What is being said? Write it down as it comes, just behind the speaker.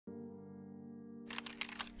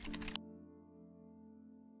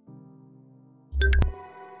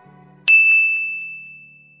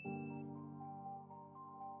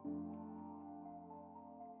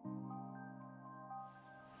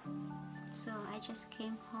I just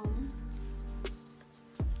came home.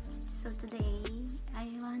 So today I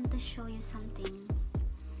want to show you something.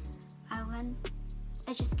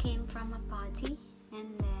 I just came from a party,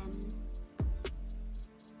 and then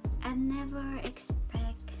I never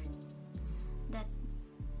expect that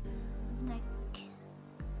like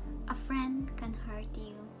a friend can hurt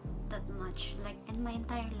you that much. Like in my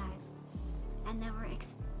entire life, I never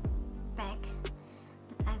expect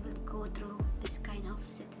that I will go through this kind of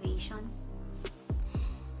situation.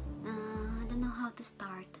 I don't know how to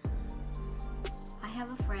start. I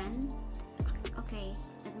have a friend. Okay,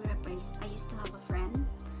 let me rephrase. I used to have a friend,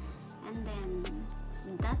 and then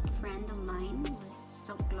that friend of mine was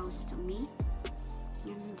so close to me,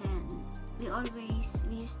 and then we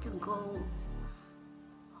used to go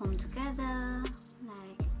home together,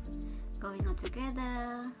 like going out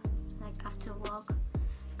together, like after work,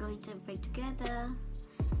 going to break together,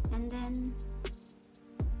 and then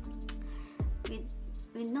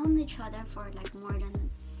we known each other for like more than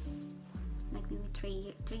like maybe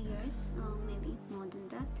three years, or maybe more than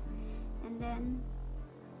that. And then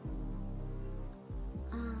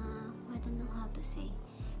I don't know how to say,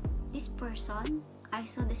 this person, I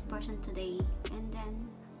saw this person today, and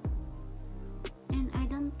I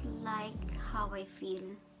don't like how I feel.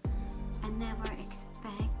 I never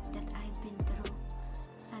expect that I'll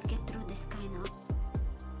get through this kind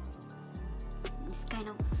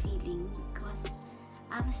of feeling, because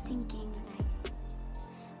I was thinking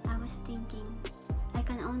I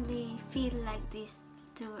can only feel like this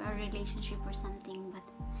through a relationship or something, but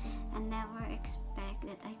I never expect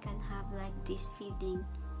that I can have like this feeling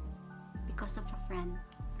because of a friend.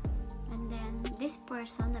 And then this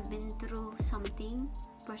person have been through something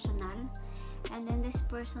personal, and then this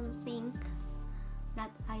person think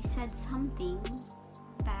that I said something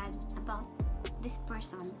bad about this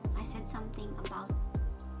person. I said something about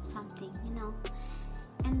something,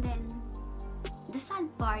 and then the sad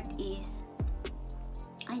part is,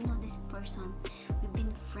 I know this person, we've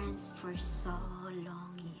been friends for so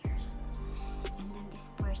long years, and then this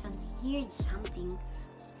person heard something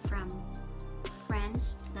from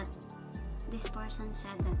friends that this person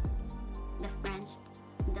said that the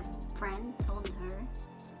friend told her,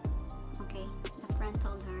 okay, the friend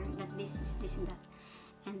told her that this is this and that,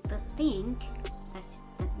 and to think that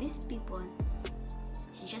these people,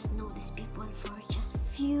 she just know these people for just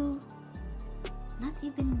not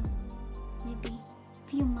even maybe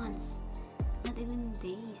few months, not even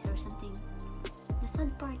days or something. The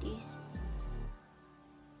sad part is,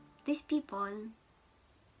 these people,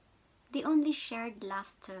 they only shared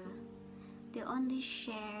laughter, they only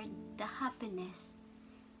shared the happiness.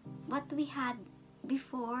 What we had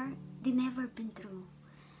before, they never been through.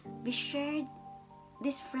 We shared,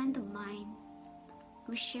 this friend of mine,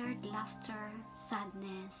 we shared laughter,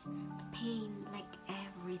 sadness, pain, like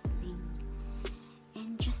everything.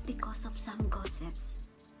 And just because of some gossips,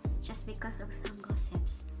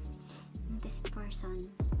 this person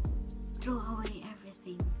threw away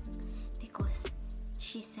everything because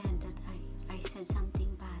she said that I said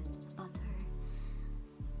something bad about her.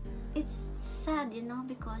 It's sad,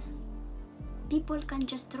 because people can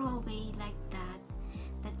just throw away like that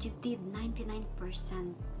you did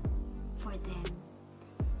 99% for them,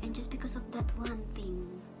 and just because of that one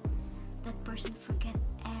thing, that person forget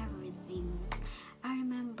everything. I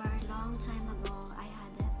remember a long time ago, I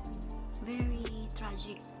had a very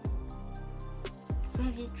tragic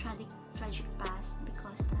past,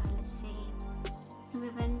 because let's say we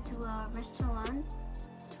went to a restaurant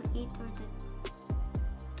to eat or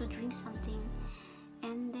to drink something,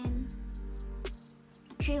 and then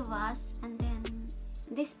three of us, and then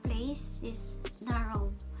this place is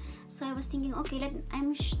narrow, so I was thinking, okay,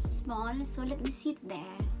 I'm small, so let me sit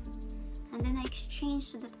there, and then I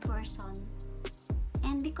exchanged to that person.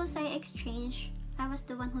 And because I exchanged, I was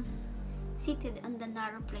the one who's seated on the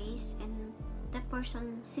narrow place, and the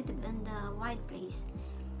person seated on the wide place.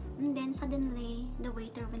 And then suddenly, when the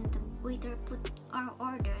waiter put our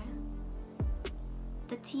order,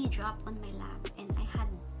 the tea dropped on my lap, and I had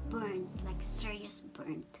burned, like serious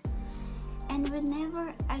burnt. And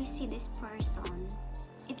whenever I see this person,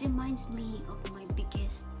 it reminds me of my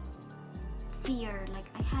biggest fear, like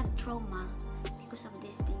I had trauma because of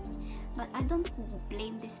this thing. But I don't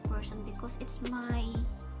blame this person, because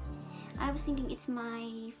I was thinking it's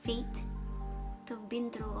my fate to have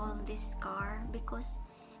been through all this scar, because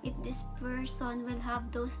if this person will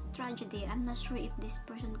have those tragedy, I'm not sure if this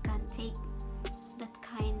person can take that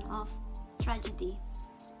kind of tragedy.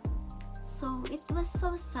 So it was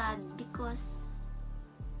so sad, because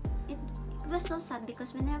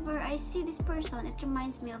whenever I see this person, it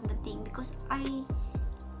reminds me of the thing, because I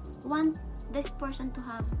want this person to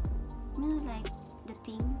have, you know, like the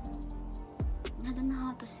thing. I don't know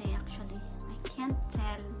how to say actually. I can't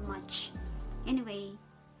tell much. Anyway,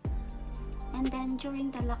 and then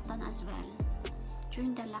during the lockdown as well.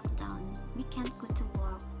 During the lockdown, we can't go to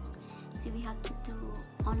work, so we have to do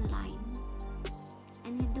online.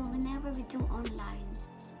 And whenever we do online,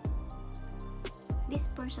 this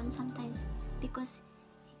person sometimes, because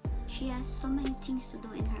she has so many things to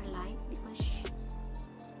do in her life, because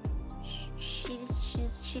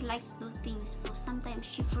she likes to do things, so sometimes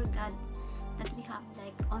she forgot that we have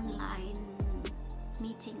like online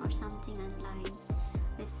meeting or something online,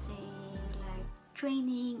 let's say like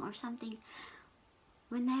training or something.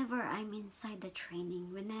 Whenever I'm inside the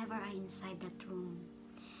training, whenever I'm inside that room,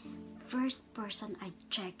 first person I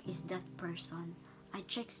check is that person. I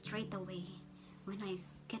check straight away. When I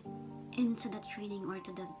get into the training or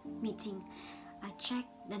to the meeting, I check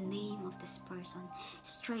the name of this person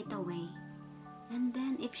straight away. And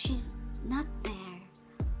then if she's not there,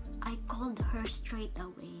 I called her straight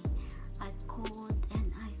away. I called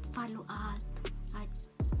and I follow up. I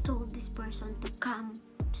told this person to come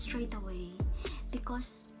straight away,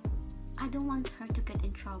 because I don't want her to get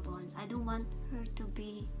in trouble. I don't want her to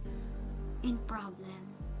be in problem.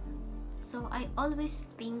 So I always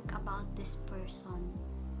think about this person.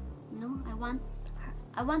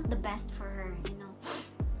 I want the best for her,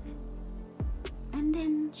 And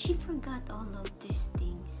then she forgot all of these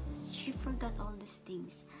things. She forgot all these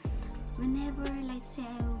things. Whenever, let's say,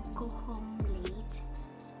 I will go home late,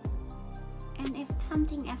 and if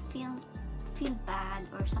something I feel bad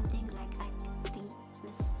or something, like I think,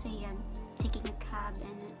 let's say I'm taking a cab,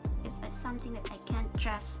 and if it's something that I can't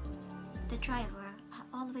trust the driver, I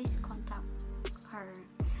always contact her.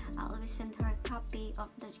 I always send her a copy of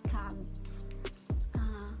the cab's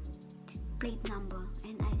plate number,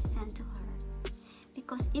 and I send to her.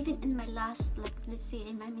 Because even in my last, like, let's say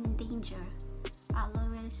if I'm in danger, I'll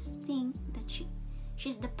always think that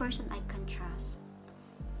she's the person I can trust.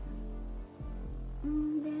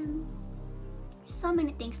 And then so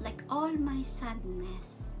many things, like all my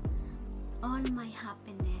sadness, all my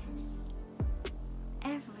happiness,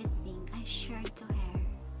 everything I shared to her.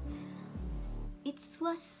 It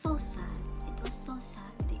was so sad. It was so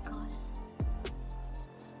sad because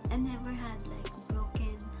I never had like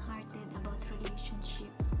broken hearted about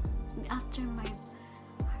relationship. After my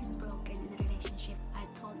heart broken in a relationship, I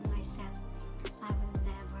told myself I will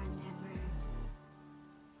never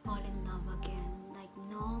fall in love again. Like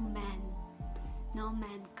no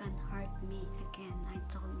man can hurt me again, I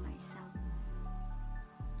told myself.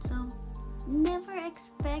 So never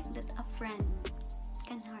expect that a friend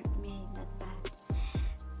can hurt me that bad.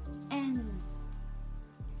 And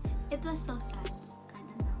it was so sad. I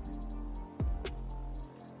don't know.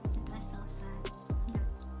 It was so sad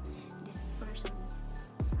that this person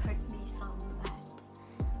hurt me so bad.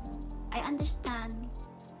 I understand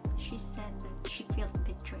she said that she feels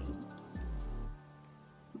betrayed,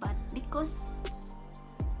 but because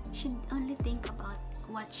she only think about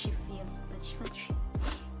what she feels, but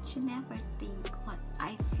she never think what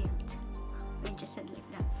I felt when she said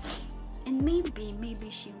like that. And maybe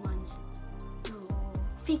she wants to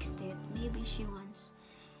fix it, maybe she wants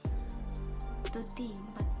to think,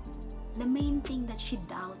 but the main thing that she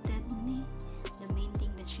doubted me, the main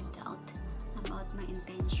thing that she doubted about my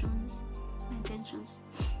intentions,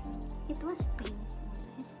 it was painful.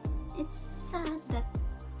 It's sad that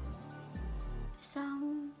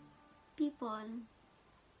some people,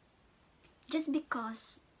 just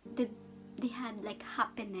because they had like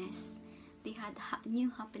happiness, they had new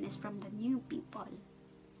happiness from the new people,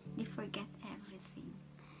 they forget everything.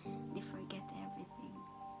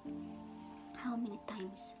 How many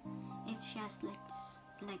times, if she has like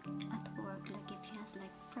at work, like if she has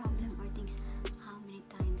like problem or things, how many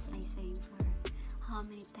times I save her, how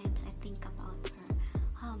many times I think about her,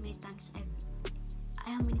 how many times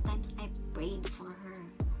I prayed for her.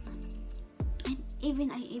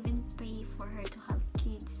 And I even pray for her to have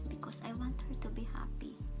kids, because I want her to be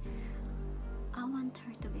happy.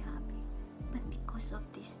 But because of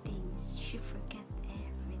these things, she forget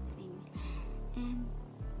everything. And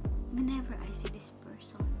whenever I see this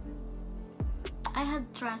person, I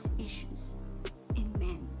had trust issues in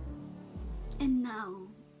men. And now,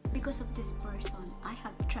 because of this person, I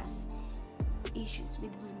have trust issues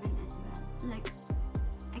with women as well. Like,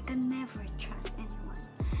 I can never trust anyone.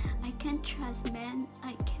 I can't trust men,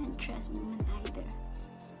 I can't trust women either.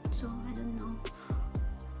 So I don't know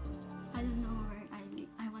where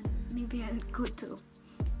I want. Maybe I'll go to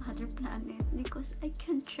other planet, because I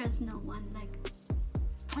can't trust no one. Like,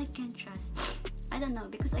 I can't trust I don't know,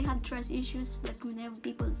 because I have trust issues. Like whenever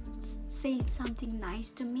people say something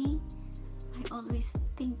nice to me, I always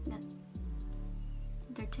think that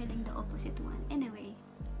they're telling the opposite one. Anyway,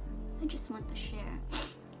 I just want to share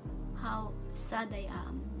how sad I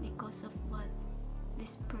am because of what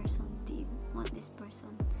this person did. What this person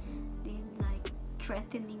did, like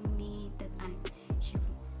threatening me that she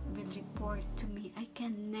will report to me. I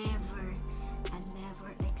can never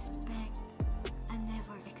expect. I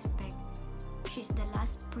never expect. She's the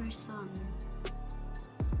last person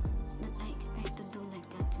that I expect to do like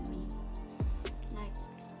that to me. Like,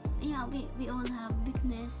 yeah, we all have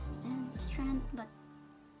weakness and strength, but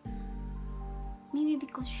maybe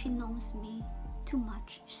because she knows me too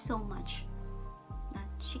much, so much, that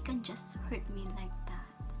she can just hurt me like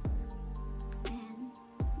that. And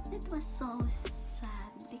it was so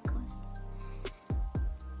sad because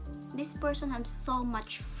this person has so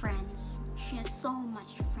much friends. She has so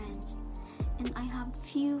much friends, and I have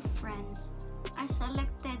few friends.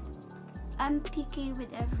 I'm picky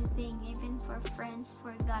with everything, even for friends,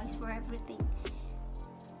 for guys, for everything.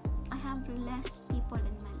 I have less people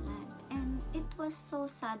in my life, and it was so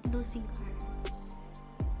sad losing her.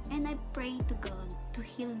 And I pray to God to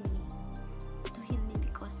heal me,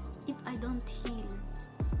 because if I don't heal,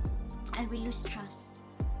 I will lose trust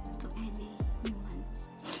to any human.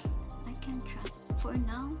 I can't trust. For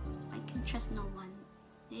now, I can trust no one.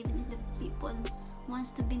 Even if the people wants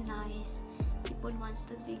to be nice, people wants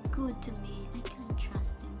to be good to me, I can't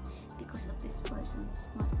trust them because of this person,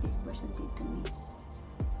 what this person did to me.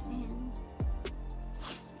 And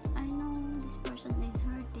I know this person is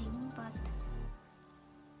hurting, but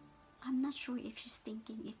I'm not sure if she's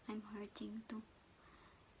thinking if I'm hurting too.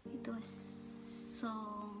 It was so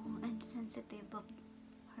insensitive of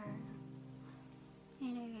her.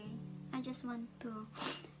 Anyway, I just want to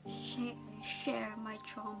share my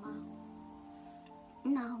trauma.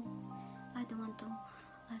 Now, I don't want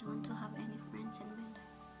to have any friends in my life.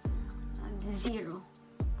 I'm zero.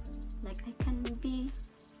 Like we can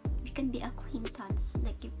be acquaintance.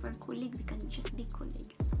 Like if we're colleague, we can just be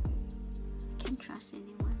colleague. I can't trust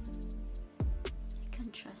anyone. I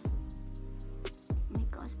can't trust,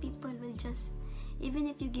 because people will just, even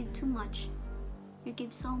if you give too much, you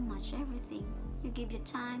give so much, everything. You give your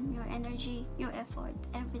time, your energy, your effort,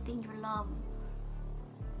 everything, your love.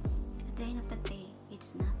 At the end of the day,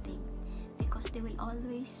 it's nothing, because they will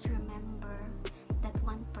always remember that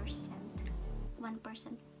 1%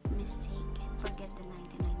 mistake and forget the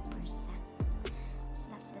 99%.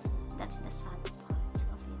 That's the sad part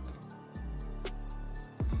of it.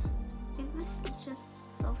 It was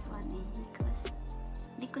just so funny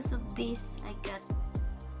because of this I got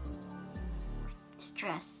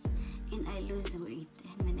stressed and I lose weight,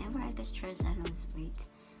 and whenever I get stressed I lose weight.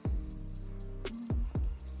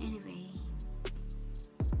 Anyway,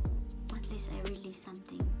 at least I release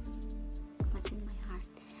something what's in my heart.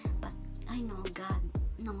 But I know God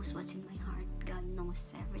knows what's in my heart. God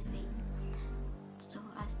knows everything. So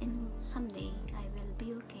as in someday I will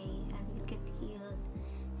be okay, I will get healed,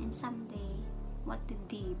 and someday what they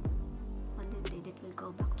did, it will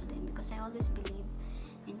go back to them, because I always believe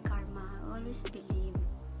in karma. I always believe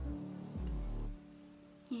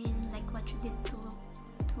in like what you did to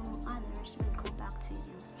others will go back to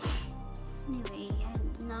you. Anyway,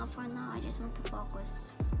 and for now I just want to focus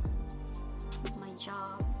on my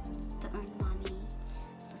job, to earn money,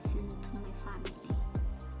 to send to my family.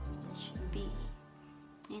 That should be,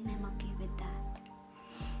 and I'm okay with that.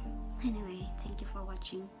 Anyway, thank you for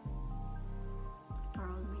watching, for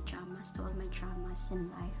all my dramas, to all my dramas in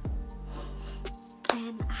life,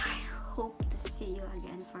 and I hope to see you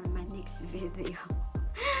again for my next video.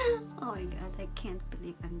 Oh my god, I can't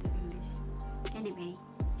believe I'm doing this. Anyway,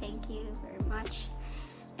 thank you very much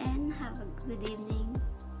and have a good evening.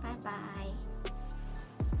 Bye bye.